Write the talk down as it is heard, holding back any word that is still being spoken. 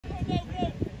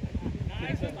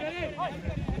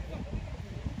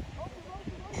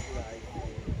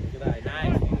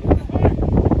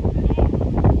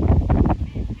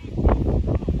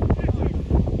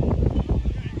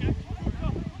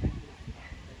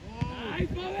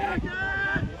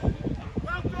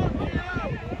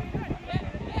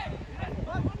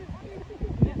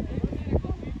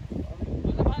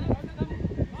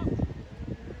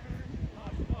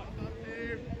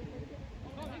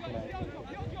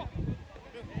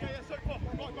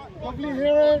Lovely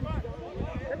hearing.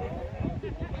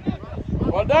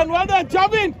 Well done,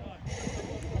 Javin.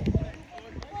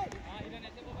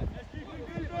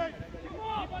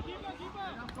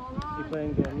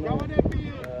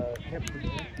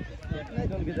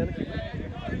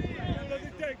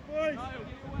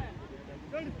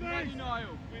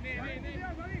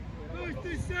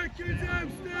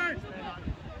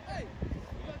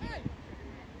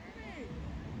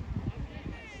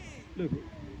 Look.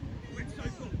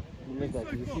 Like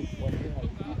that, you see, one day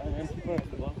have empty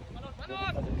first, the ball.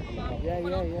 Yeah.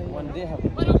 One day have. You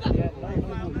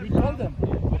told them.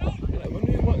 When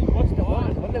you watch the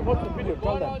when they watch the video,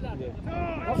 tell them.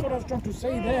 Yeah. That's what I was trying to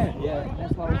say there. Yeah,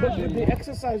 that's why the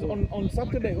exercise on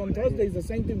Saturday, on Thursday is the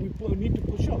same thing we need to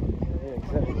push up. Yeah,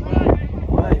 exactly.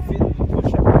 If you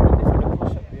push up,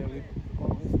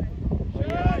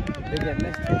 they get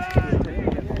less chance.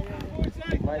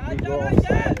 Might be go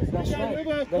offside. That's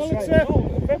right. No,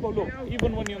 Pepper, look,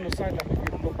 even when you're on the sideline,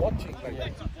 if you're watching like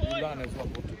that, you learn as well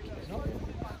what to do. No?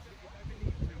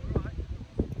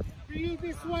 Be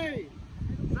this way.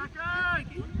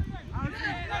 How's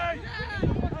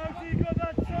he got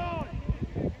that shot?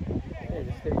 Hey,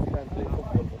 the States can't play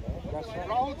football now. That's right.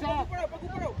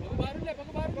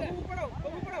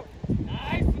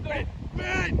 Nice,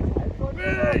 Ben!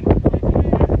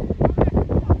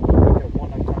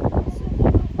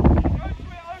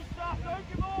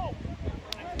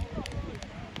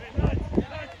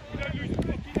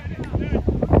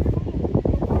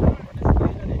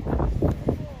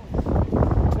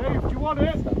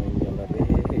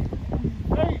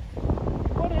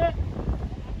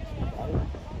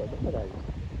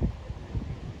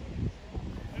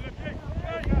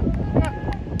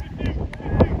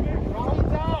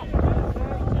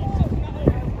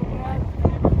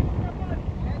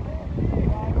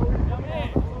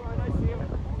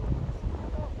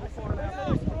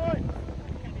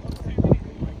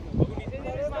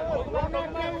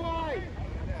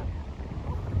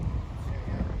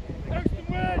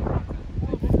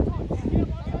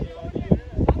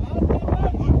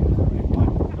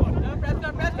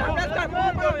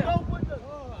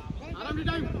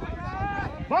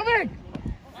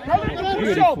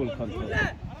 Beautiful control.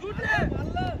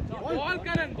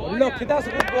 Look, that's a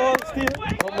good ball still.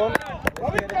 Come on.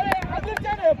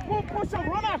 Push and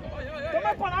run up. Come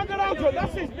up and angle out.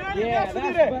 That's it. Yeah, that's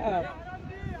better.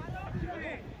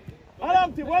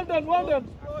 Alamti, well done.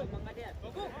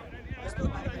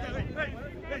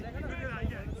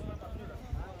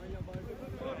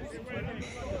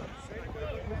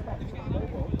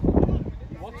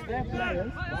 Watch their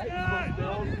players, right? Because they're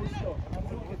all pushed up.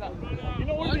 You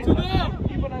know what it is?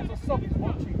 Even as a sub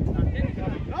watching.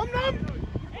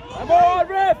 Come on,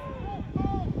 ref!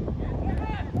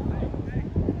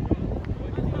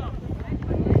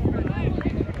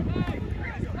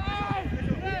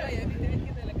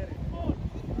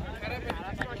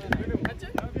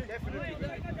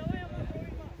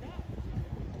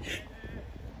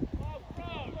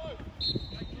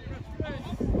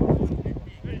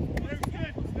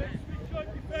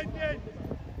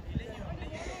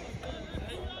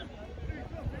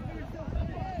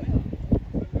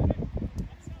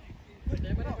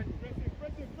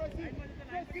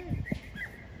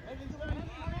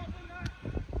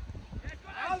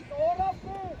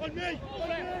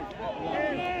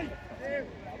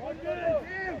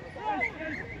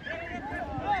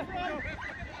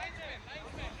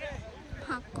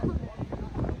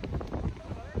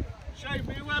 Shane,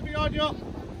 be aware behind you.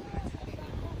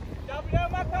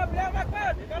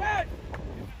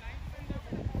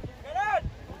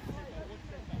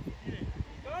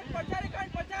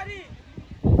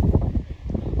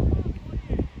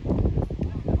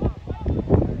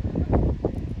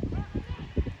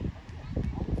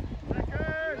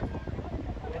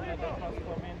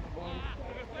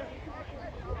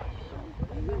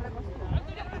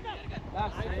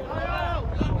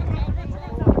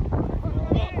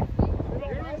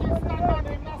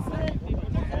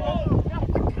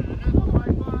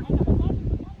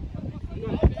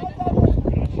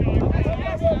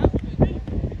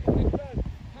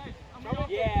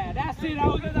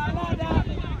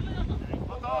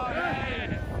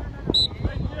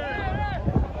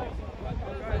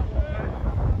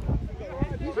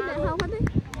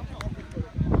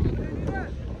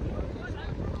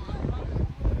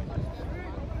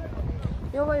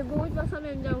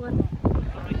 समय जाऊंगा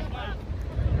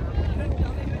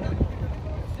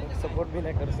support भी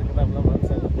नहीं कर सकता अपना मान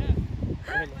सकता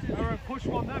Push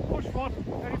one there, push one.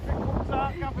 Anything comes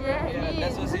out, Gavin. yeah,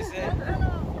 that's what she said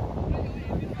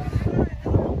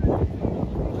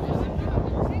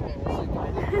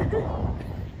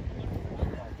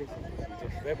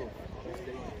rebel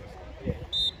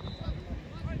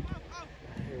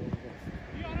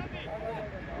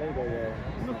there you go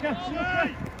Look at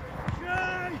Shay!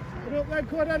 Put up there,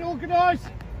 Cordon, organise!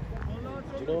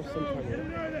 you know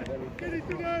sometimes Get it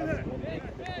together.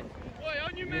 Boy,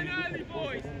 on your men early,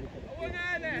 boys. I want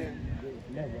early.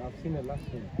 never I've seen it last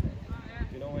week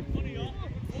you know when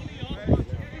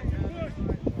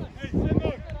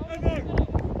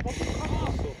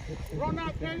Run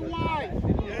up, go wide!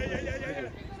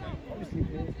 obviously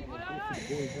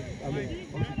I mean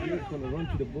once the players want to run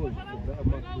to the ball the better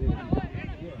mark players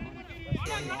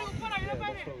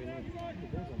that's what we need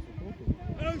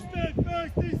Elsted,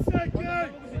 first and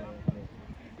second.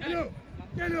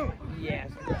 Get up. yes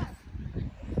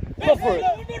go for it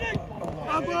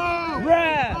Above.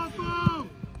 Ref. Above.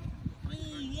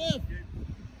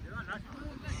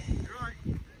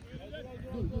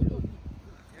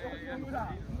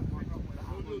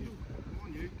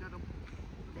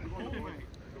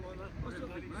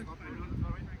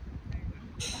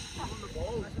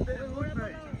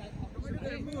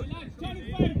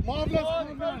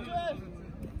 Marvellous!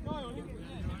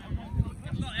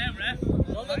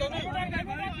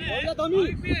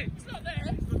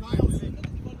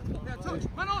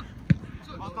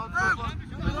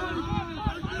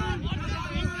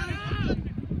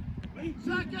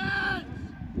 Seconds.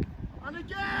 And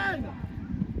again.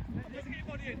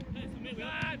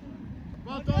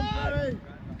 Well done, Barry!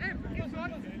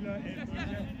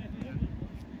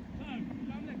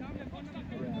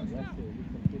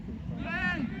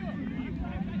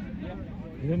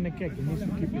 He's in the kick, he needs to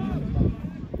keep it.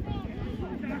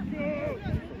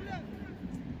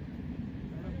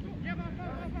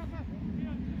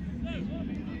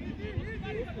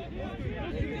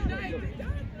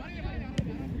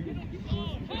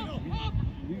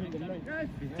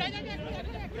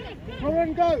 Come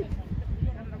and go!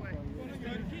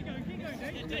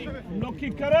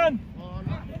 Lucky Karan.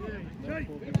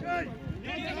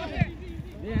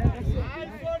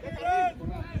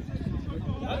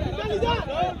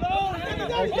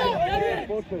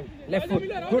 left foot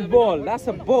good ball that's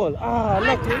a ball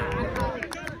lucky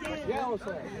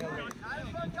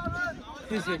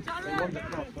he's in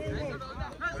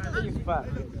he's fat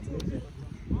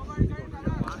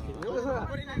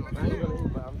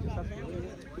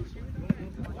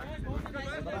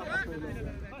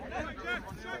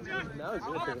now it's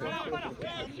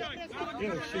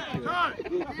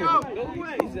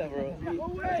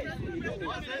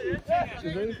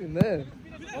there's anything there.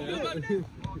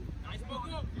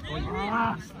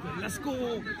 Let's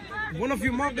go. One of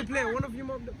you mark the player. One of you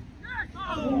mark the.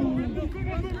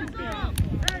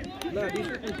 No, these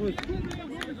are good.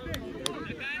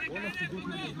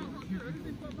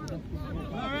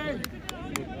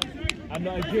 And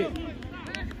I get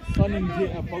Son and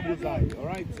Jit are Bubbles eye,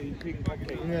 alright? So you think,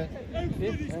 okay.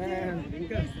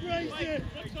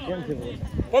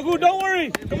 Bagu, don't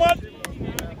worry! Come on!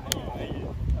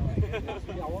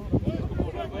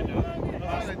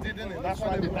 That's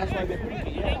why they That's why they put it.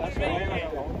 Yeah, that's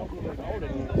why.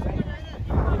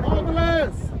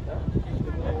 Marvellous!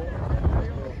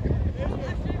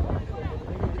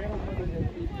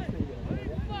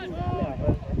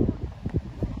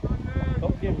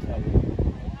 Don't give us that.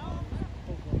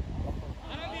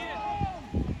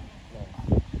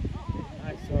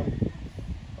 Nice, son.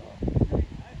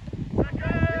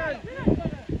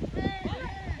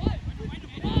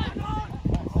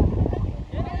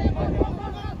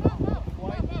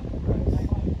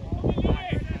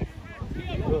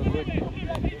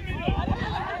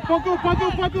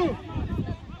 Pagu!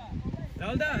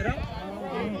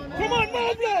 Come on,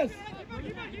 Marvellous!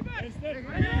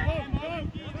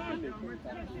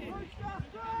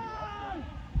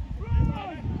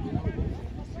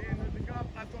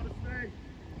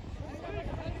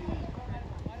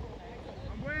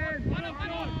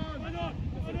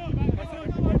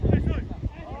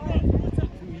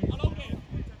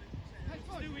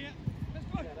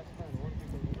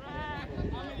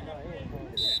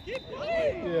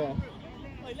 Yeah.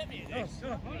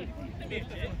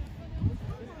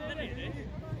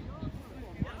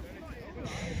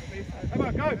 Come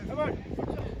on, go, come on.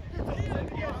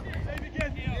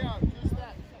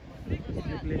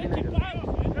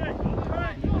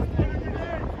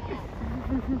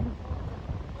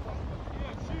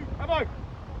 Come on.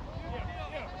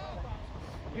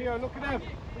 Here, look at them.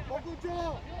 Oh, good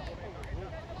job.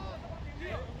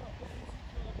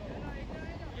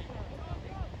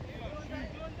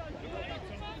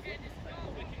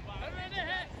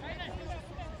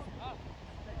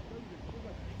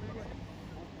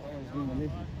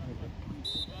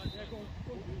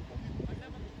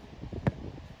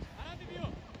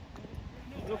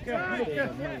 Look at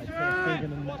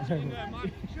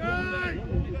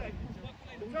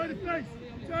Turn the face!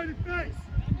 Turn the face!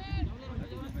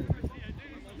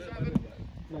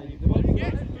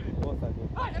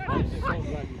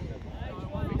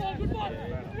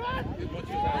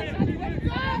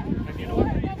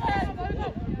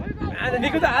 Man,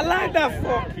 because I like that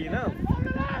fuck, you know.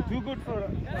 Too good for it.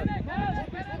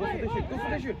 Go for the shoot, go for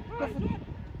the shoot, go for the shoot.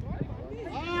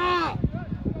 Ah!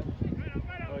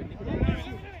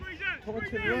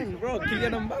 Touch it wrong, bro. Clear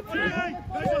them back.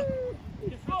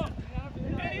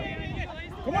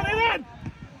 Come on, Eden!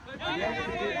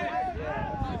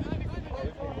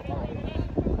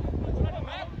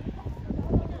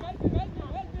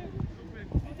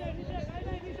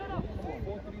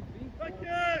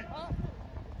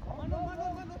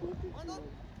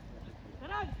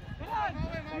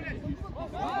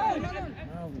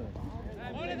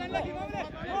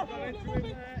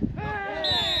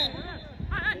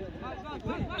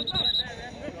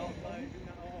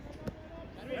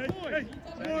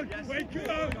 Wake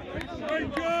up!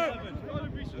 Wake up!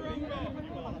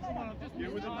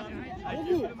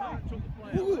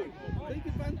 Take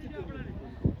advantage of it.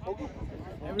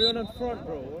 Everyone up front,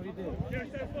 bro. What are you doing?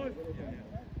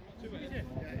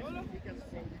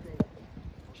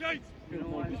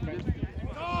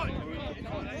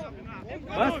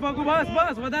 बस पकू बस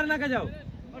बस वधार ना जाओ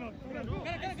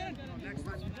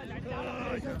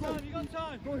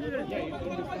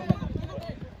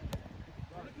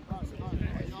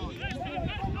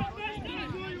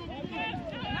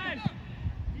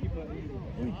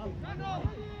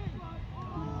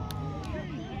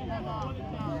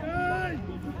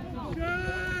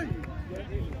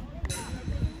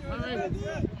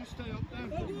You stay up there.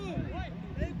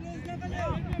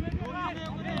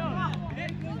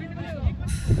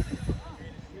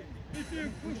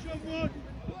 Push on one.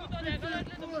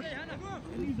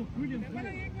 He's a brilliant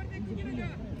player.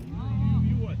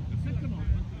 You what? The second one.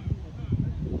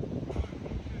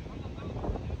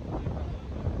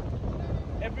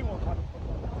 Everyone's had a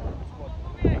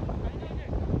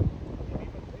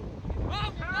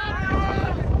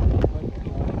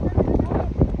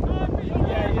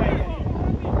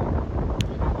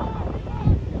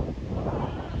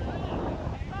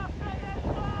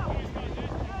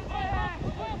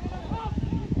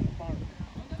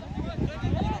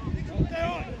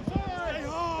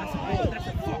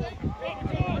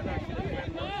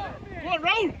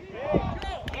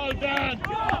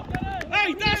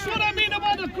Hey, that's what I mean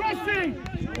about the crossing!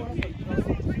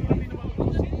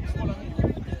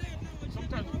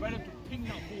 Sometimes it's better to ping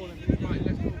that ball and think, right,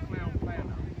 let's go play on player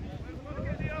now.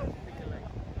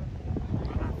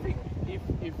 And I think if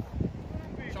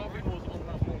Charlie was on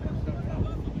that ball himself now,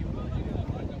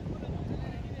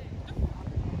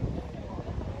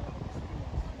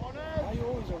 why are you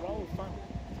always a Raul fan?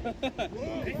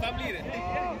 Family,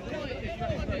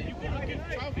 you gotta give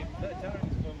Charlie.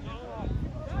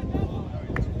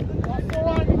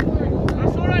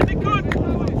 That's alright, they're good.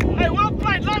 Hey, well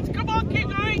played, lads. Come on, keep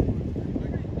going.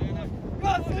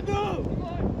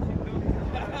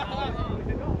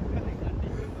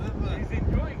 He's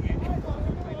enjoying it.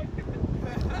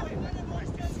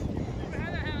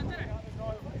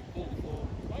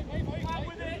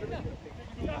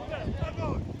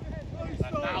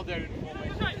 And now they're in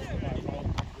formation.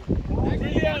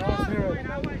 Brilliant.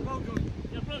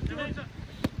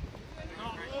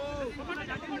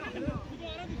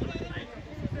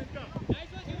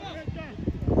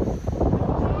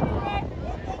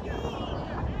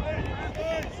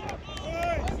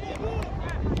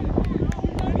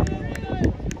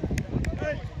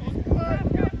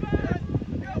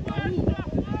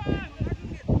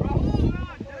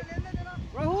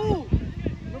 Raul.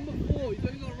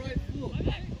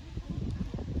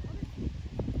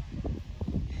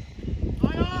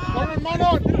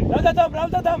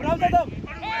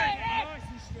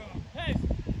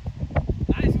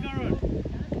 Nice, Carol.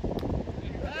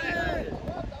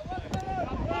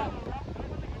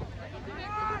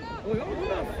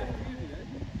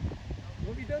 What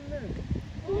have you done there?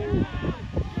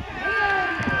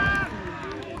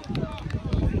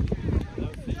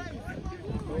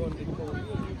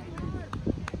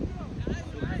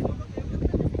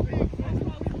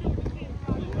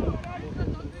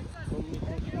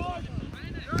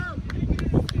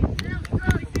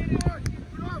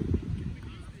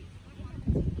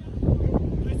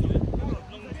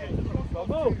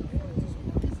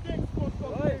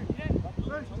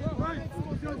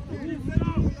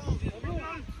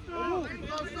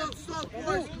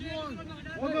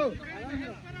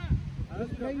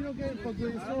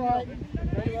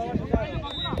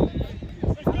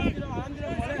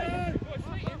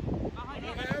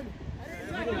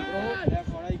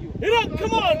 Hiran,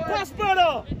 come on, pass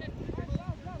brother.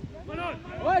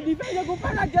 Oh, defense aku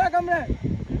panas je kamera.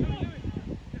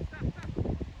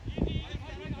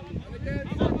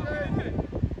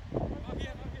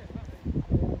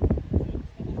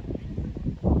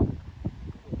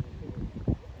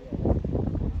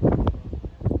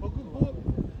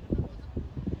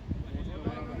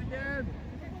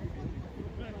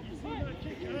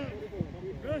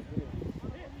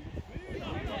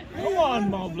 Come on,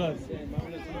 Marvelous.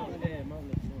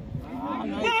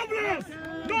 Marvelous!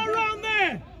 Go around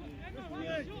there!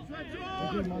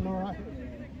 Run!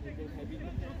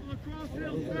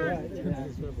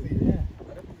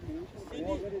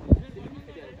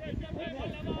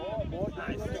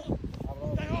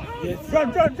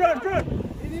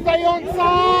 Stay on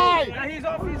side! Yeah, he's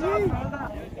off, he's off.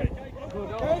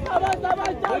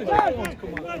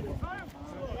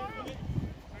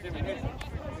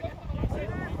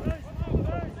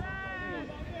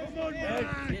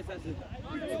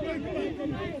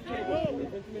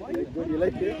 You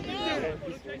like it?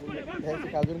 Thanks,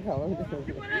 Kazun Khawan.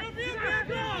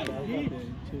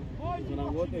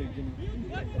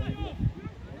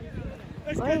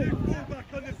 Let's get it back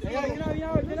on the field.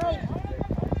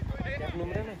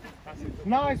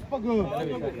 Nice, Pagu.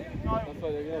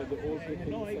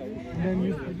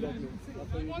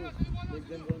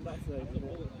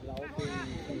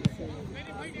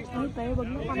 Tayo wag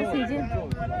mo para si Jin.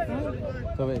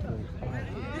 Sabay.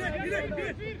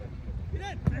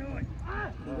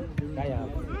 Kaya.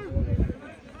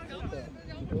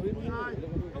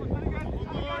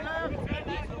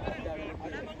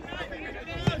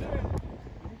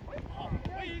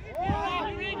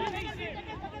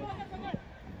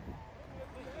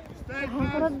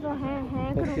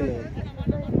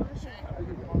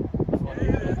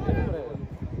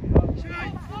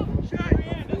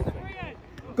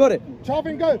 Got it.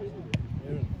 Chopping, go.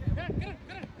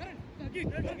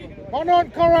 On,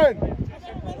 Corin.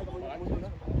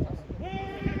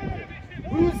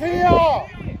 Who's here?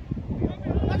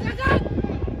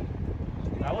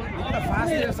 That was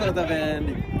fast answer the man.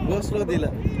 Go slow dila.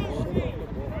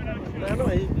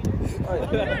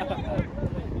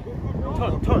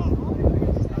 Turn.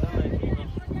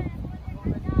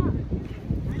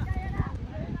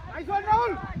 Nice one,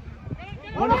 Raul.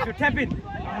 One of you, tap in.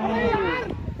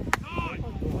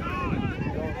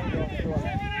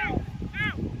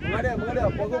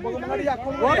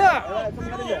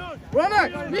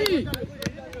 Runner, me.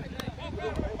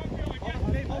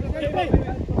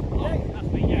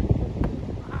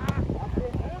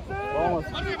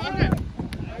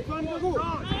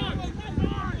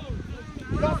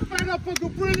 That's better, Pagu,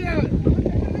 brilliant.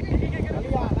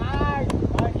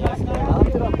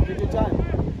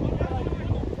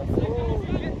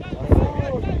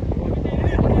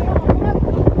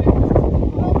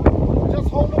 Just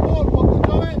hold the ball, Pagu,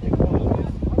 do it.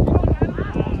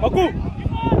 Pagu.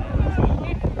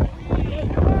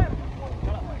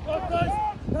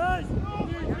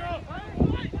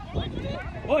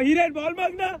 Oh, Hiren, ball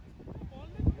magna.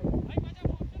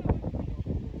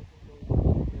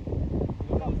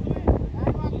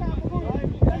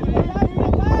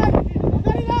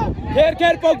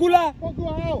 Care, Pagula. Pagu,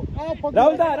 how, Pagu.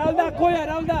 Raulda, khoya,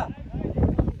 Raulda.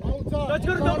 Touch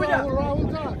कर दो मुझे। Rahul,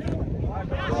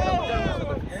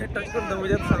 touch कर दो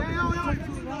मुझे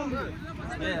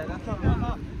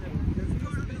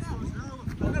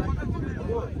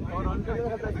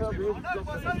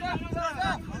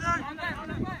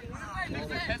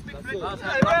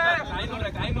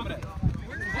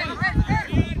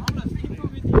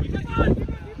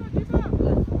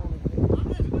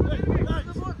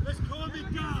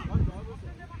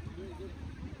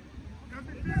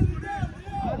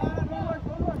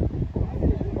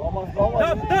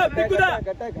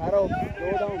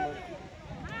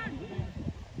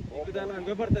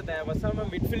ಹಂಗೆ ಬರ್ತೈತೆ bus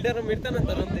midfielder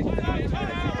ಮಿಡ್ತಾನಂತಾರ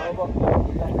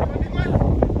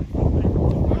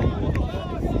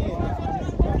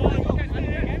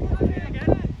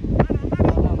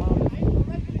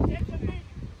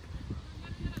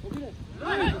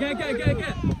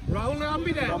Rahul, now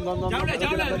be there.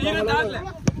 जावले नीरज डाल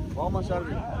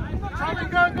Tommy,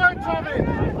 go, Tommy.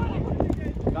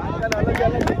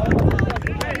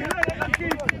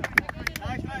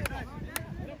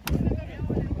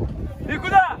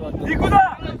 Dikuda,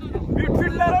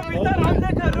 midfielder भीतर हमने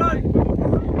कर रहा है।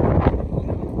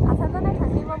 असं तर नाही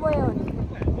ठंडी में बोय होती.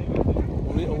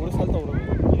 एवढं चालतं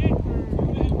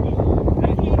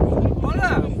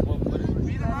बोला.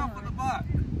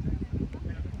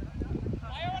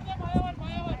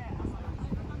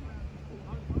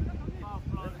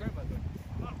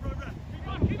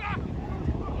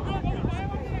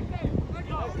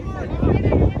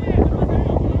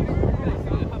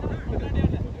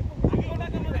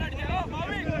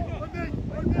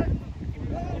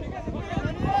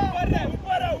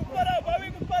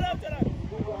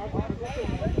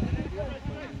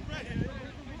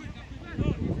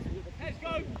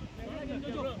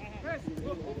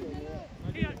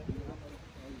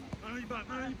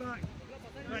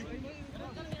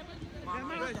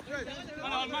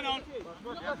 Man on.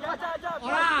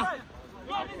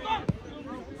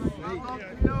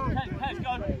 Head's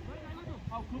gone.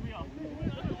 I'll cover you up.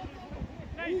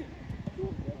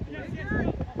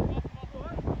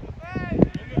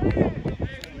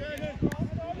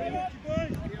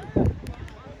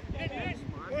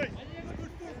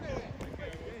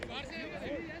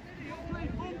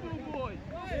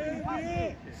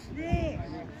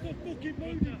 Stop fucking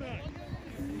moving back.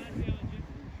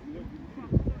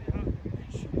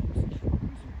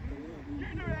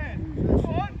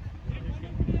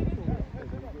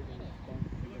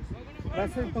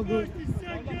 That's it, Pagu.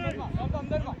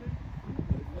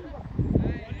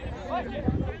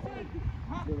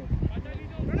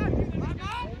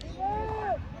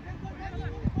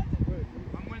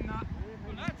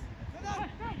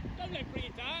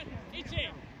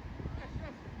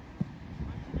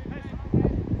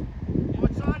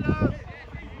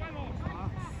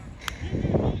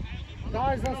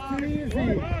 Guys, that's too easy.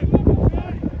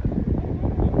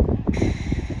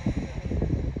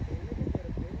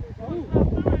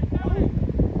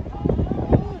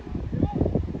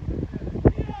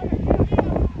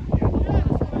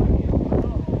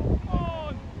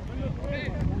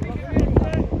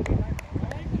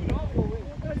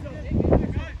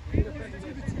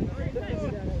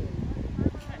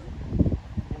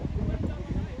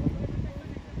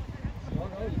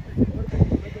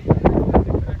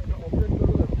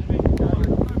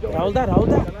 Rahul da.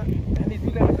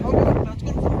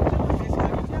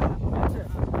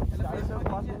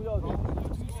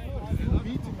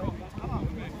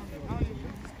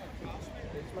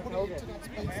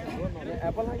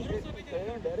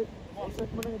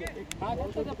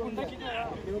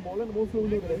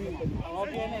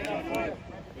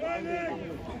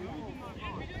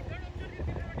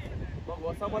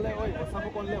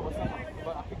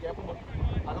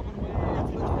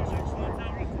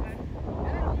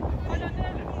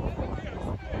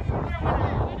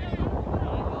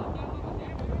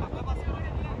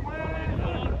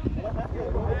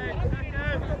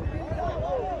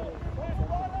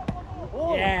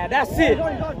 Yeah, that's it.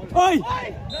 Oi!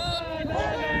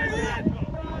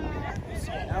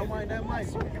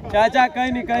 Cha,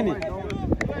 कहीं नहीं.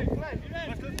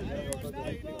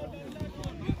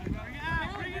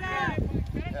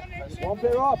 One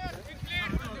player up.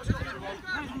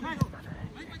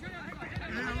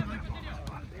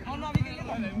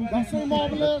 That's so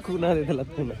marvelous. Kuna de dalat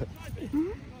kuna.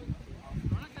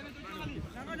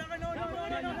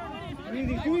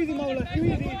 Too easy, Mawla. Too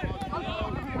easy.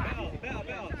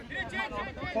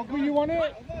 Pagu, you want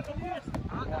it?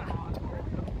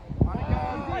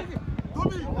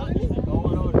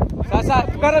 Sasa,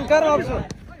 Karan option.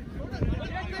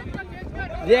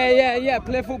 Yeah.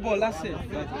 Play football. That's it.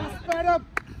 Spread up.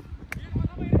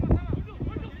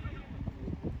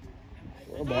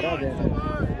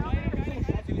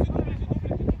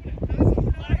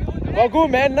 Pagu,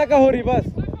 man, na kahori bas.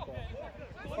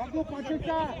 Pagu,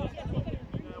 Pachuca.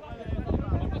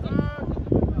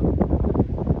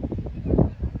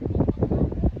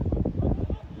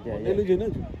 Yeah.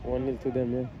 1-0 to them,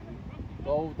 yeah.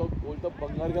 तो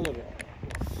बंगाल का लग रहा है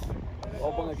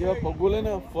और बंगाल के बाद पगुले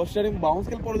ना first time bounce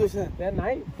के पड़ दोसे They're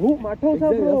nice. Who matters,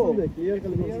 bro?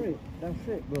 That's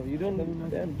it, bro. You don't.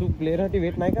 तू player हटी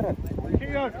wait नहीं करत.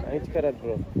 नहीं करत,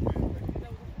 bro.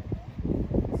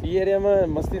 सी एरिया में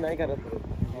मस्ती नहीं करत, bro.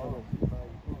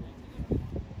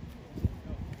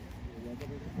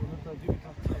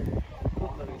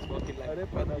 अरे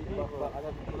पता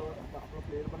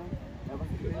प्लेयर बना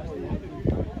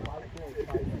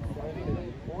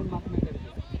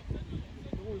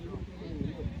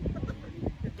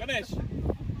Ganesh,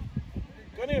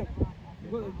 come here.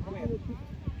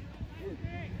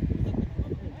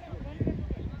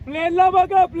 Play la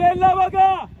baga.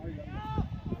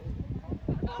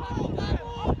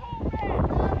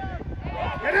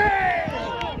 Get it!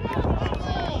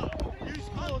 You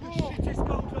scored the shittest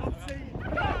goal I've seen.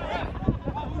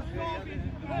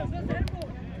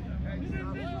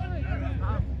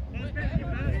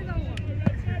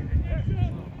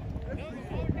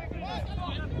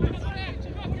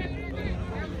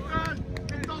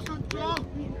 It doesn't drop.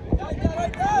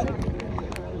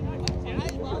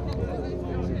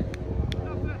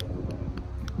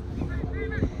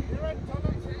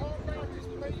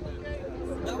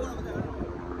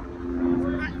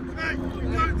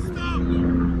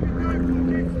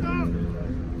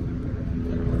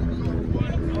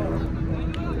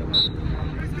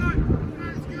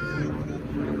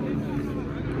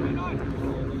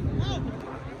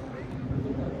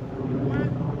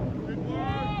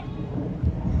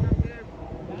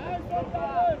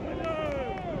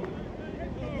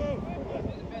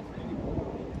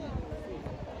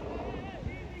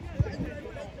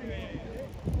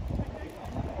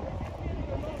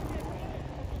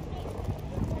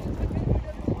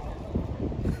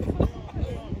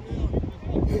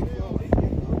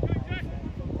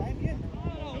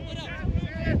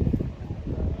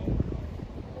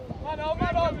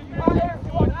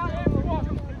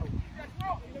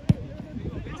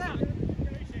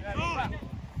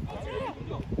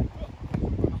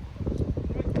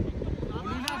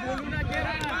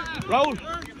 Rahul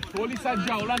थोड़ी साथ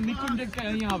जाओ ला निकुंज के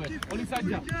यहाँ पे थोड़ी साथ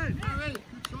जा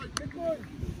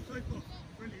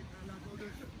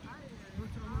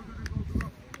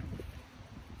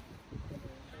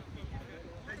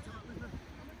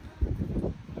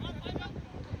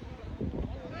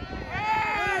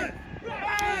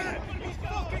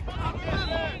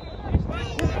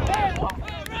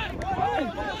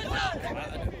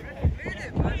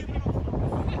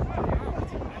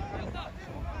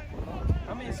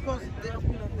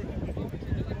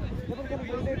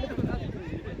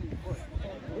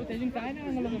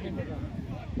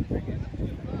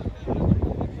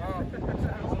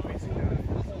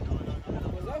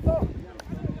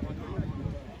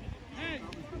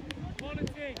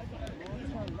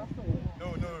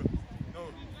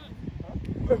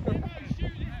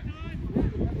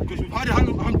Because we've had a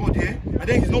handball here, and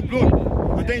then he's not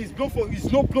blown. And then he's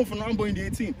not blown for the handball in the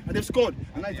 18, and they've scored.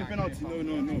 And now it's a penalty.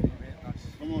 No.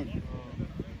 Come on.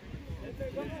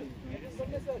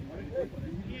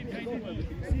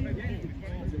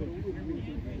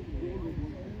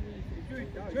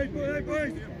 Hey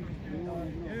boys.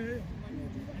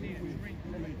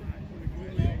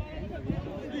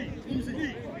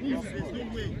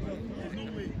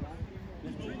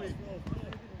 There's no way.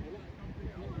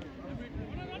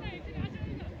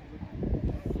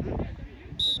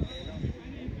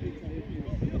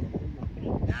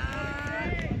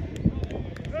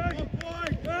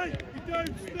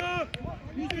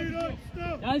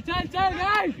 चल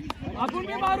guys अपन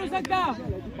भी मारू सकता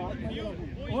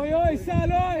ओए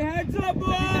सालो heads up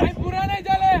boy पूरा नहीं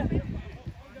चले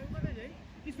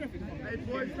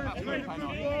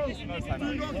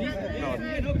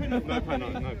No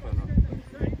penalty.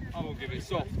 I will give it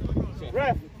soft.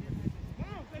 Ref.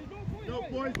 No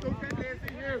boys, don't get lazy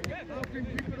here.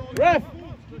 Ref.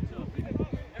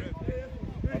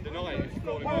 I deny it. It's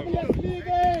calling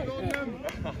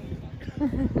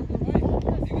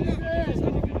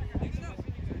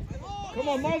Come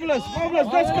on, marvelous,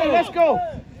 let's go.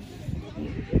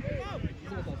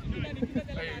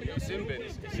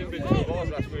 Simbin to the bars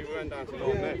last week, we went down to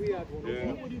North Net. Yeah.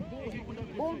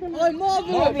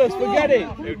 Marvelous, forget it.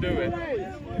 He'll do it.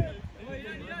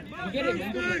 Get it,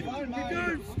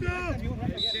 man. Stop.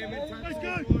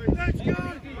 Let's go.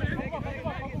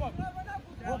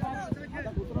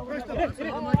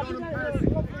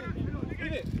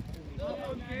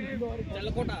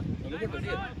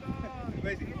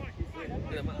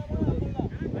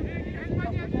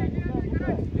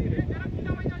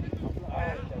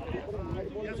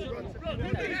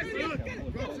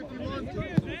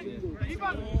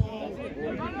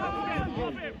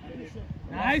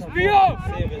 Nice Pio.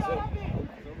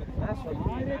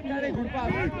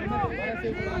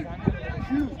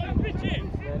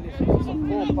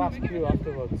 Pass Q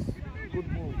afterwards. Good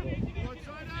move.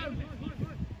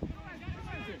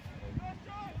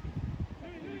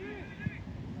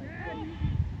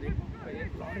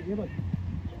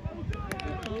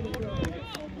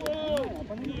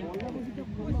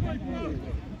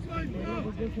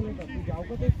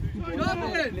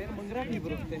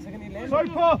 Sorry,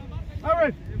 Paul.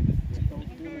 Aaron.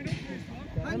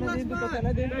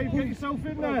 Dave, get yourself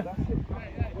in there.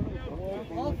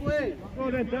 Halfway. Go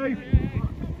on then, Dave.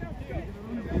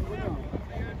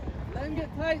 Let him get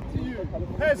tight to you.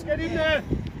 Hez, get in there.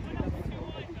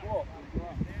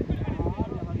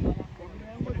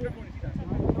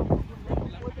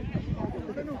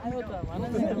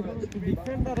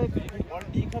 Defender और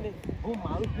देखने वो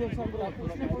मारूफ के साथ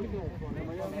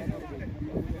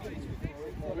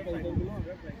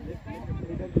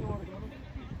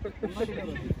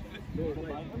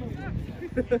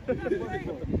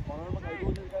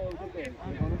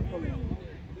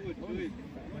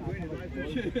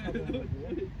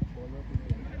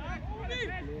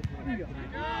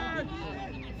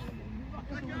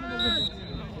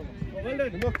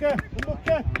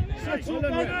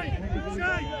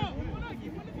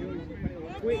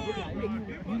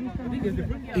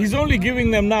He's only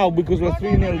giving them now because we're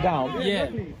 3-0 down. Yeah.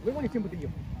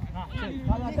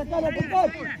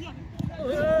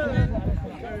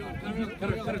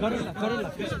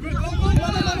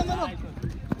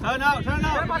 Turn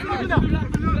out.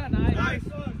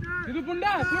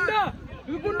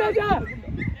 Itu punda aja.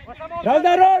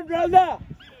 Ralda road, Ralda.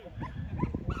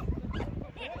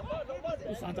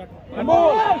 Come on.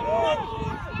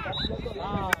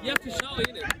 You have to shower,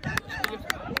 innit?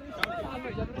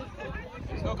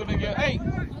 He's not going to get 8.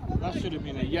 That should have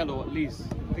been a yellow at least.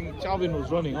 I think Chavin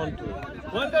was running onto it.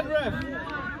 Well done, ref.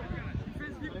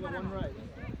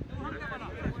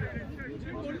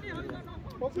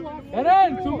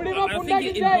 करण चुमड़ी में I पुंडा think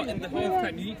गिर in जाए the half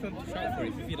time you need to shout for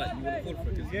it if you feel like you want to call for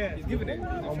it because he's giving it.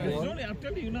 I'm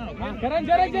telling you now. करण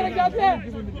जरा जाते हैं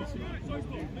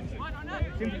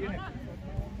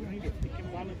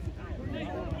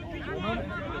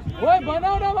ओए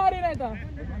बनाओ ना मारी नहीं था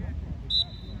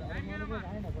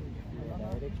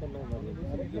डायरेक्शन नाही मारली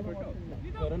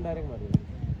करण डायरेक्ट मारली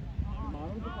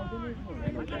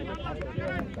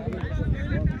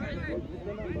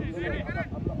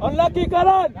अनलकी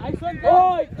करण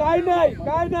ओय काय नाही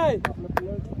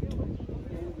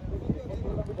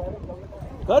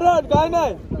करण काय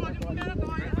नाही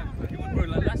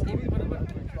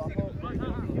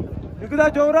निकुदा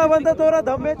जोरा बंद तोरा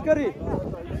धम्मेच करी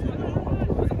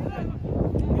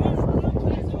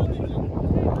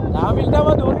 10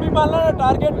 मिनिटांमध्ये 2 बी मारला ना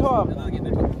टार्गेट ठेवा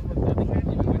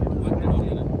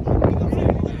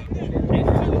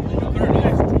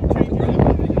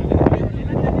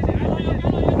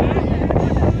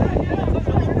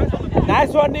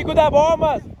नाइस वन निकुदा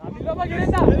बॉम्बस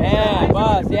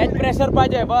बस याच प्रेशर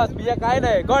पाहिजे बस बिया काय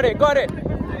नाही गोरे पण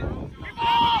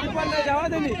नाही जावा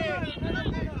त्यांनी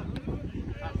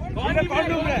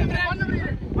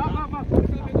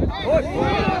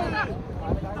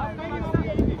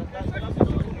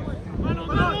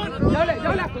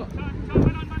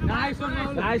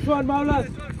Nice one, Maulas.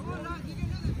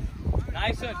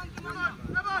 Nice one.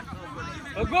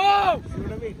 Go!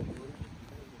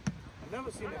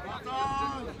 Never seen it.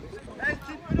 Hey,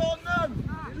 keep it on them.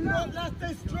 Do not let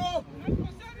this drop.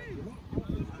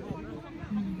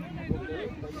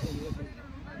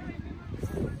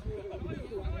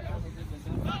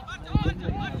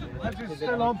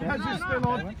 Pedro's still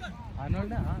on.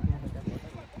 Arnold,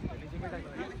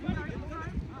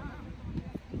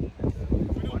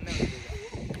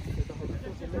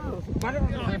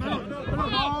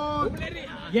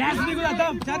 Yes, Nicola,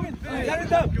 thumb. Charmin,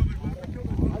 thumb.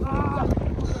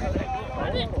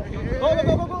 Go.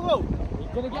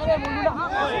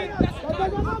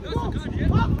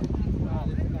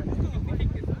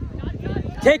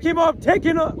 Take him up. Good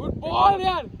ball,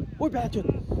 yaar. Oh, bad shot.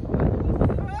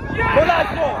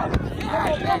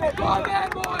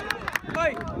 Go,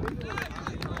 boy.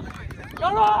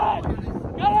 Come on.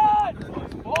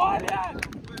 Ball, yaar.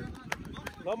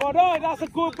 Come on, that's a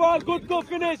good ball. Good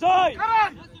finish. Oi.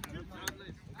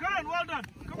 Karan, well done.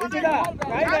 Come on, Jaran.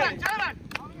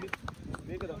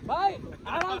 भाई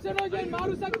आराम से no Jain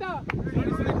मारू सकता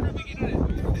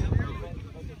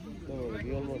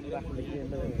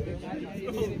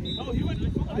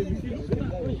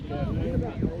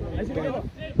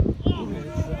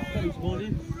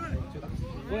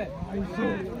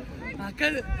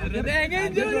हृदय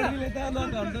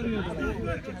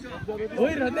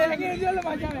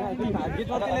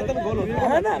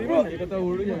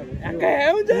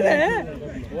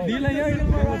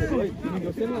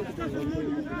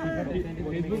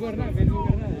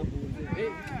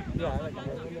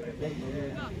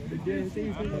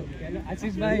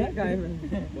आशीष भाई काय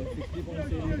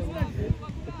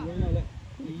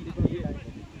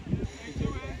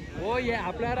हो ये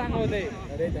आपल्या रांग होते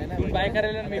तू बाय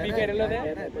करायला मी बी केलेलं ते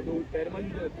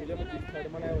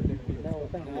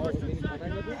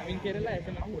आम्ही केलेलं आहे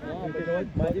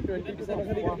माझी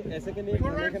 20 ऐसे का नहीं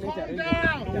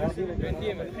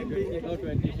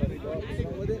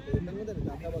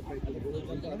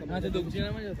माझ्या दोघी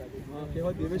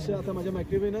तेव्हा देवेश आता माझ्या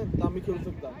ऍक्टिव्ह आहे ना तर आम्ही खेळू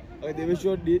शकता अगर देवेश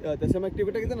त्याच्या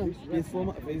ऍक्टिव्हिटी घेते ना फेस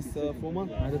फोमा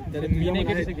मी नाही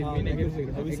करू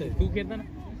शकत तू खेळता ना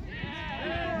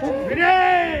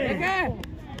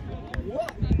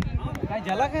काय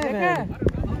झाला काय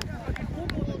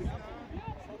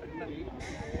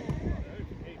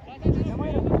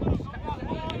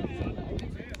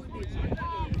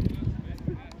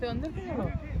ते अंदर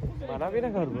मला भी ना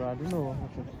कर ब्रो आई डोंट नो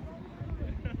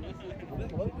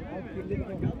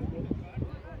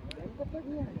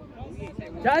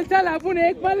चल अपन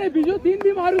एक मारले बीजो 3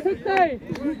 भी मारू सकता है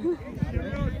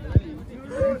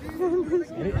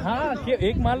हाँ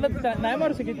एक मारलं नाही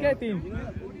मारू शकत काय 3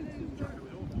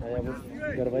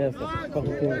 गरबाई असतात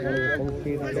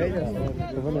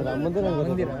राम मंदिर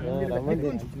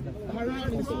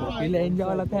एंजॉय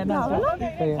वाला था ना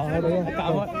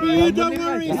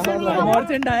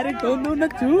डायरेक्ट तोंडून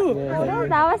छू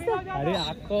अरे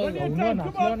आपको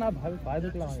नाचलो ना पाय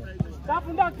दुखला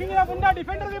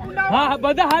हाँ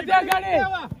बधा हाथ द्या गाडी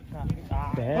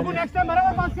नेक्स्ट टाइम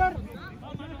बराबर पास कर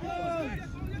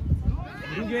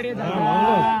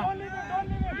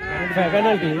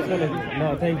penalty. No,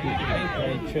 thank you.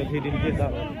 Sure, he didn't get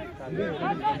that one.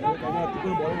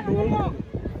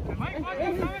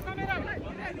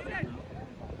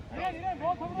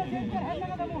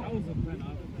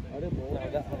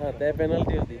 Their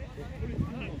penalty होती.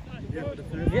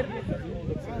 Here.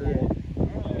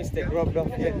 Mistake dropped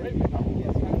off here.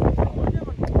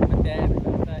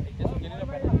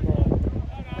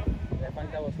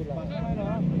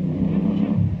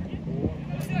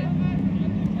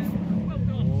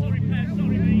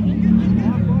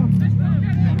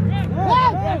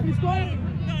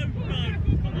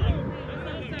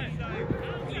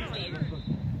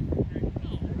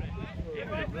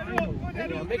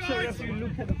 Make sure if you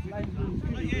look at the flight.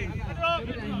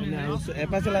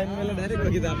 Pas lain malah dari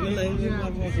kalau kita upload lain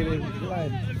mau kirim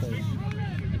lain.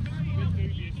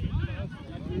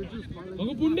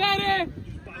 Bagus bunda re.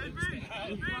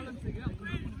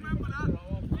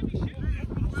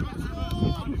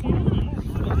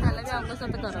 Kalau dia aku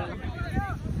sampai karo.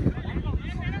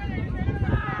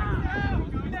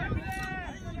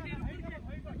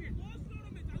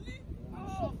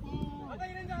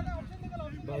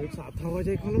 Bike साथ हो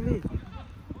जाए खोलो नहीं.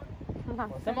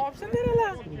 Some option दे रहा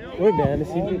है. ओए ban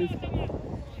सीधी.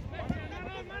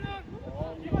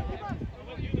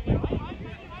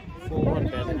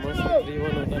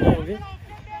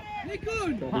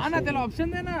 हाँ ना तेरा ऑप्शन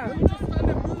देना.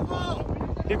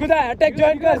 लिखुदा अटैक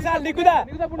ज्वाइन कर साल लिखुदा.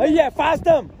 ये फास्ट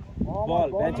हम. बॉल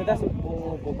बेंच था.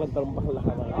 गोगल तरम्बा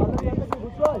लगा.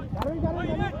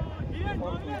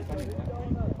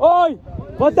 ओए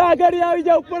बता गाड़ी આવી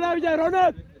जा ऊपर આવી जा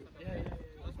रौनक.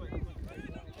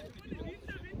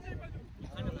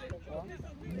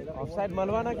 ऑफसाइड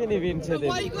मलवाना के नहीं विन से दे.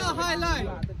 Why you got highlight?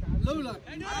 Low light.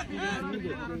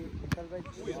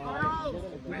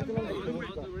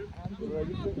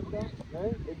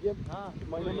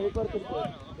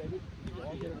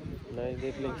 नहीं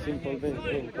देख ले सिंपल पे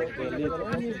करके ली.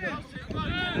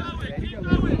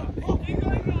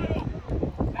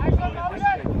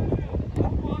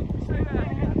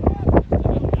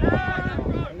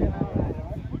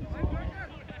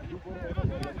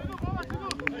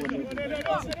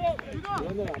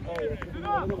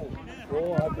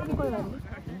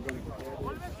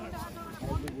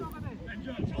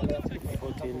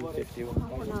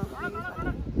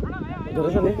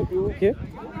 क्या?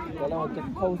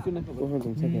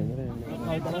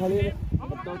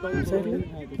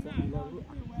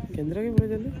 केंद्र के बोले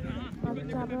जल्दी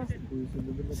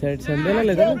सेट संडे ला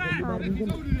लेता ना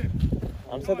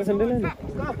आमचा तर संडे ला ना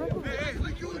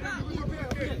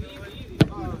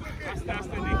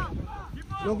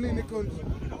Lovely Nichols.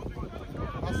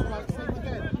 That's right, send it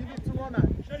there. Give it to Ronald.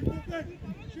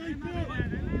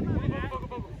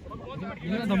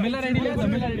 ये दमिला रेडी ले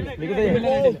दमिला रेडी. लिख दे.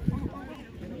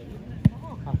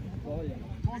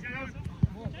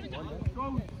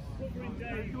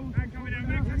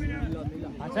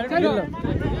 चल चलो.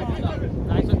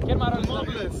 नाइस खेल मारो.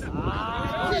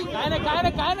 काय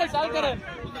नाही चाल करे.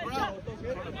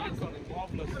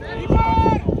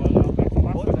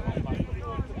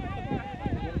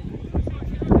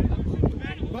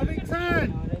 Wellington.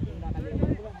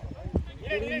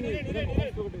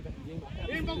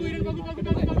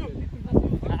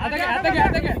 आता क्या.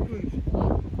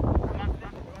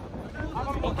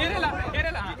 केरला.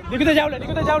 लिख दे जावले.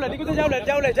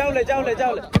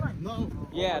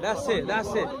 Yeah, that's it.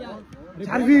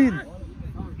 Charvin.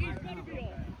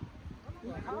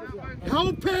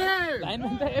 Help him. Line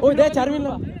बनता है. ओए दे चारविन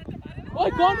ला. ओए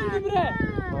कौन टीम रे?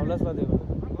 मामलास ला दे.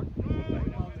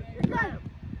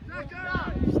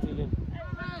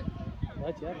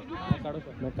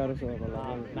 मैं काढू सो बोला.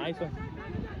 Nice one.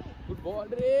 गुड बॉल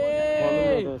रे.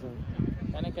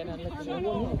 कहने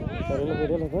सरेला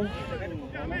वीडियो लगा.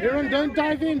 Aaron, don't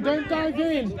dive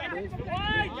in.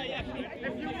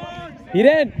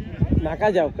 Hiren नाका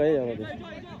जाओ कहे जाओ दे.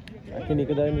 आखिर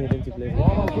निकदा है हिरेन ची play.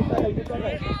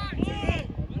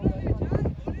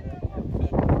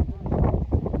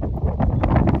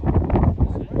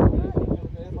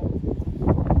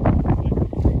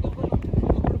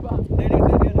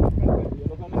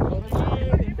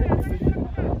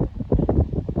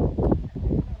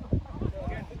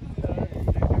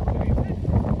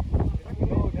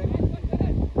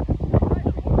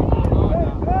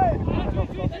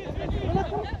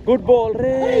 Good ball,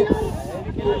 Ray.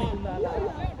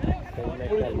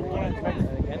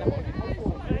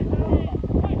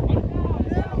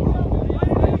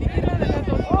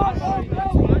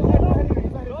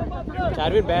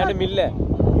 चारविन ban मिल ले.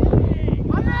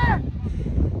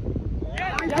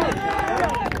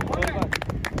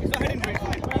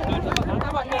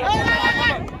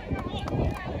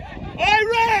 Hey,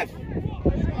 ref!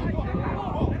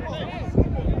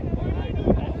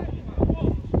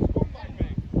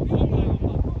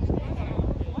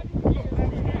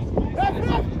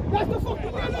 That's the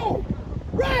fucking yellow!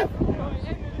 Ref!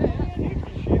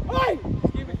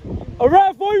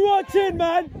 Ref, what are you watching,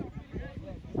 man?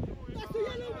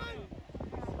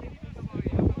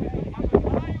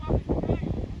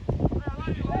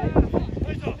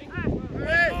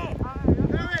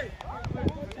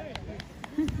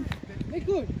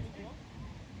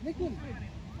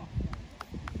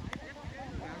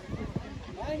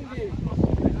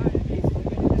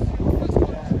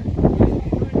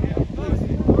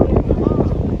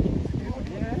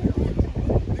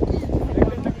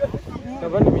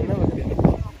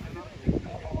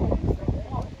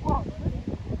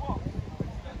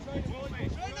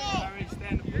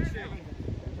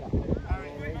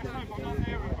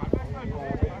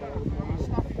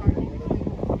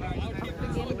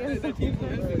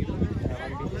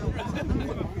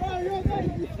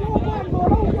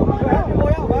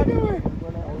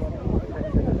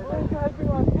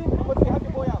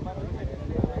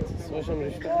 Show some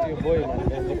respect to your boy, man.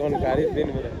 They're going to carry it in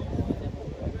with it.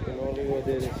 You know, we go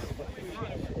there.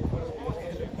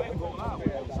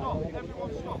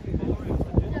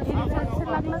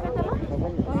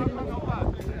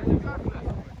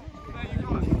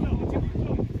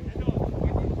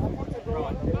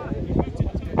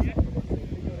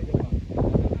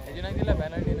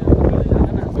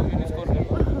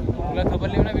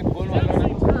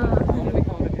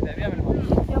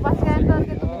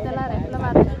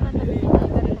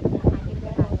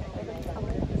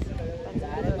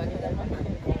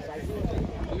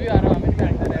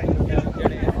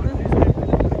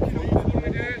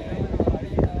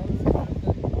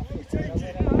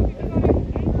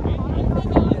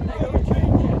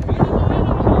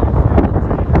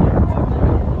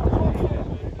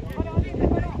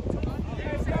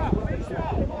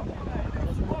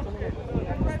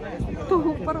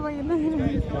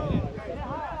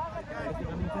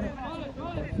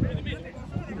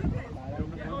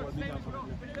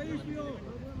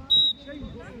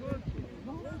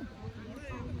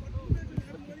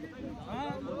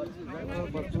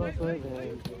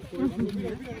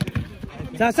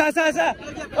 Sa.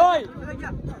 Oi!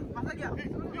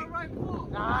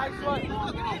 Nice one.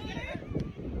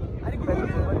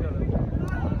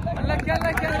 Unlucky.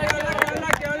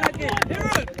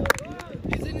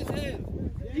 He's in his head.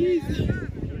 Easy.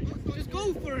 Just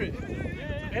go for it.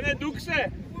 And then Dukse.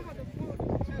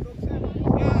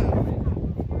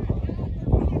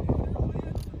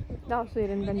 जाओ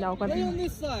सुरेंद्र जाओ कर Play on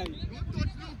this side.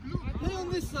 Play on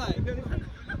this side.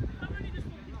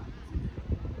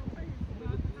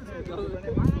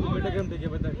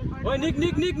 Oi, Nick.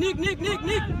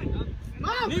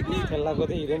 खेलना को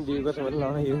तो हिरन due को समझ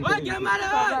लाना हिरन. Oi, get mad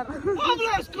at her.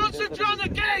 Pablos, concentrate on the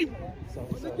game.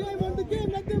 On the game,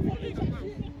 let them.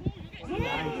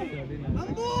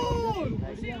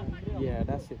 Yeah,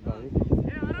 that's it, buddy.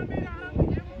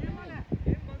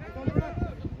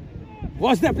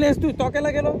 Watch that place too. Talk it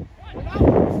like hello.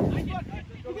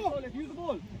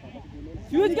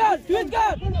 Huge guard.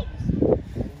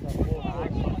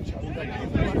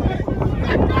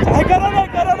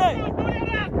 करो नहीं.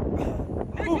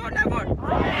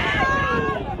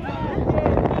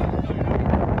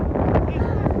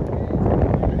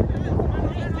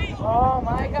 Oh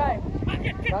my God.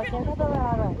 That's what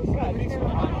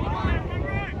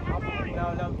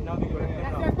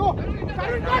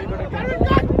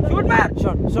Shoot, man.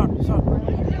 Shot.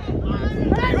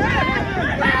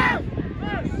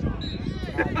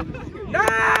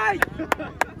 Nice.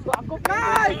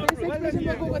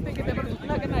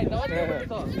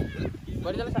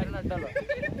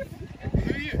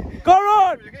 Go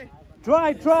on.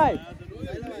 Try.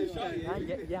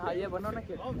 ये बनो ना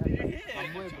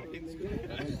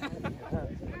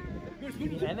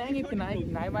मैंने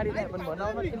नाई मारी था अपन बनाओ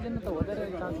मत खेलने तो उधर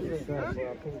चांसेस है.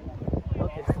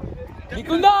 ओके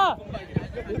निकुंदा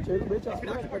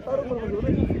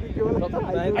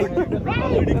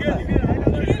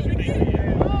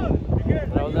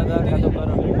राउदादा का तो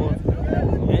करो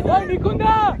ओए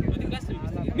निकुंदा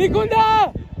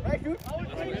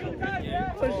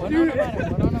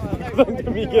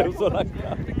मी के उसो लगता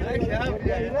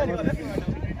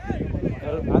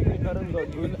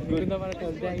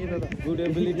गुड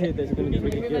एबिलिटी है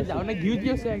त्याच्याकडे जाऊ ना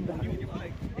घेऊ से एकदा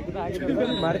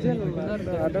margin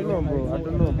I don't know bro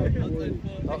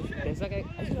कैसा काय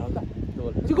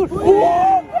चिकूट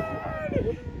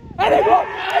अरे गो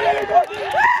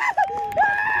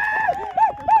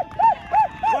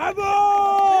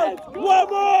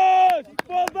Vamos!